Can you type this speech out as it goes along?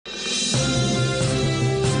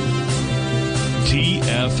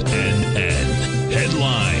TFNN.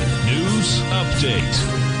 Headline News Update.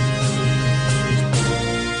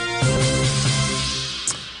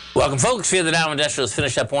 Welcome, folks. Fear the Dow Industrials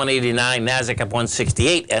finished up 189, Nasdaq up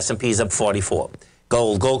 168, S&P's up 44.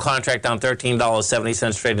 Gold contract down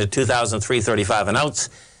 $13.70, traded at $2,335 an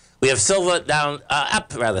ounce. We have silver down,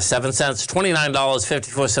 up 7 cents,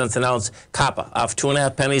 $29.54 an ounce. Copper off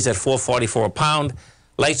 2.5 pennies at $4.44 a pound.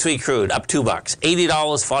 Light sweet crude up $2,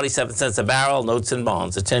 $80.47 a barrel. Notes and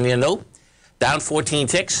bonds. A 10-year note down 14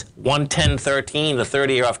 ticks, 110.13. The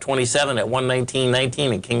 30-year off 27 at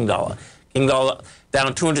 119.19. And King dollar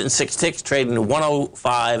down 206 ticks, trading to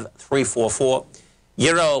 105.344.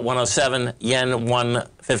 Euro 107, yen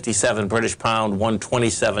 157, British pound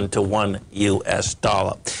 127 to 1 U.S.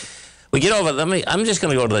 dollar. We get over. I'm just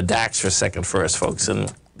going to go to the DAX for a second first, folks,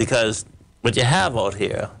 and because what you have out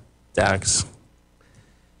here, DAX.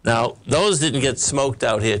 Now those didn't get smoked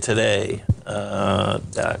out here today.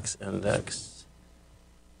 DAX index.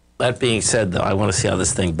 That being said, though, I want to see how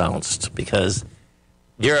this thing bounced because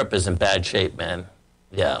Europe is in bad shape, man.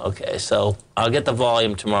 Yeah, okay, so I'll get the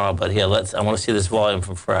volume tomorrow, but here, I want to see this volume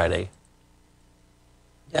from Friday.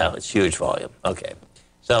 Yeah, it's huge volume. Okay,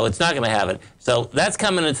 so it's not going to have it. So that's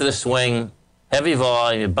coming into the swing, heavy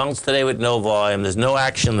volume. It bounced today with no volume. There's no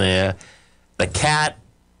action there. The cat,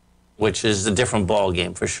 which is a different ball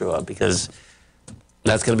game for sure, because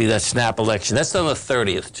that's going to be that snap election. That's on the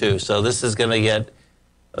 30th, too, so this is going to get,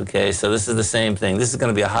 okay, so this is the same thing. This is going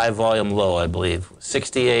to be a high volume low, I believe.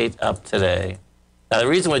 68 up today. Now, the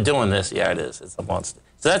reason we're doing this, yeah, it is. It's a monster.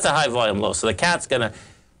 So that's a high volume low. So the cat's going to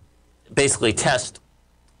basically test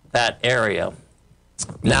that area.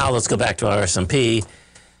 Now let's go back to our S&P.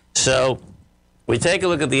 So we take a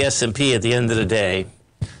look at the S&P at the end of the day,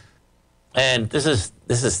 and this is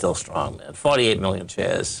still strong, man. 48 million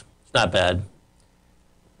shares. It's not bad.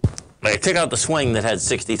 I took out the swing that had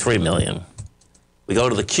 63 million. We go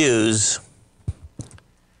to the Qs.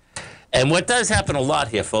 And what does happen a lot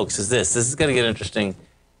here, folks, is this. This is going to get interesting.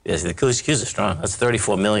 Yes, the Qs are strong. That's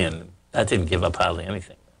 34 million. That didn't give up hardly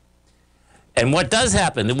anything. And what does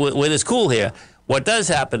happen, what is cool here, what does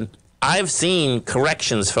happen, I've seen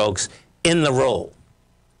corrections, folks, in the roll.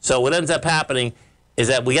 So what ends up happening is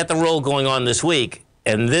that we got the roll going on this week,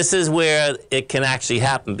 and this is where it can actually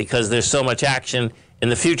happen because there's so much action in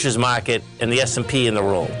the futures market and the S&P in the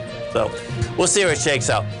roll. So we'll see where it shakes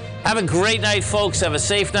out. Have a great night, folks. Have a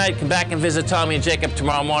safe night. Come back and visit Tommy and Jacob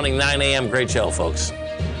tomorrow morning, 9 a.m. Great show, folks.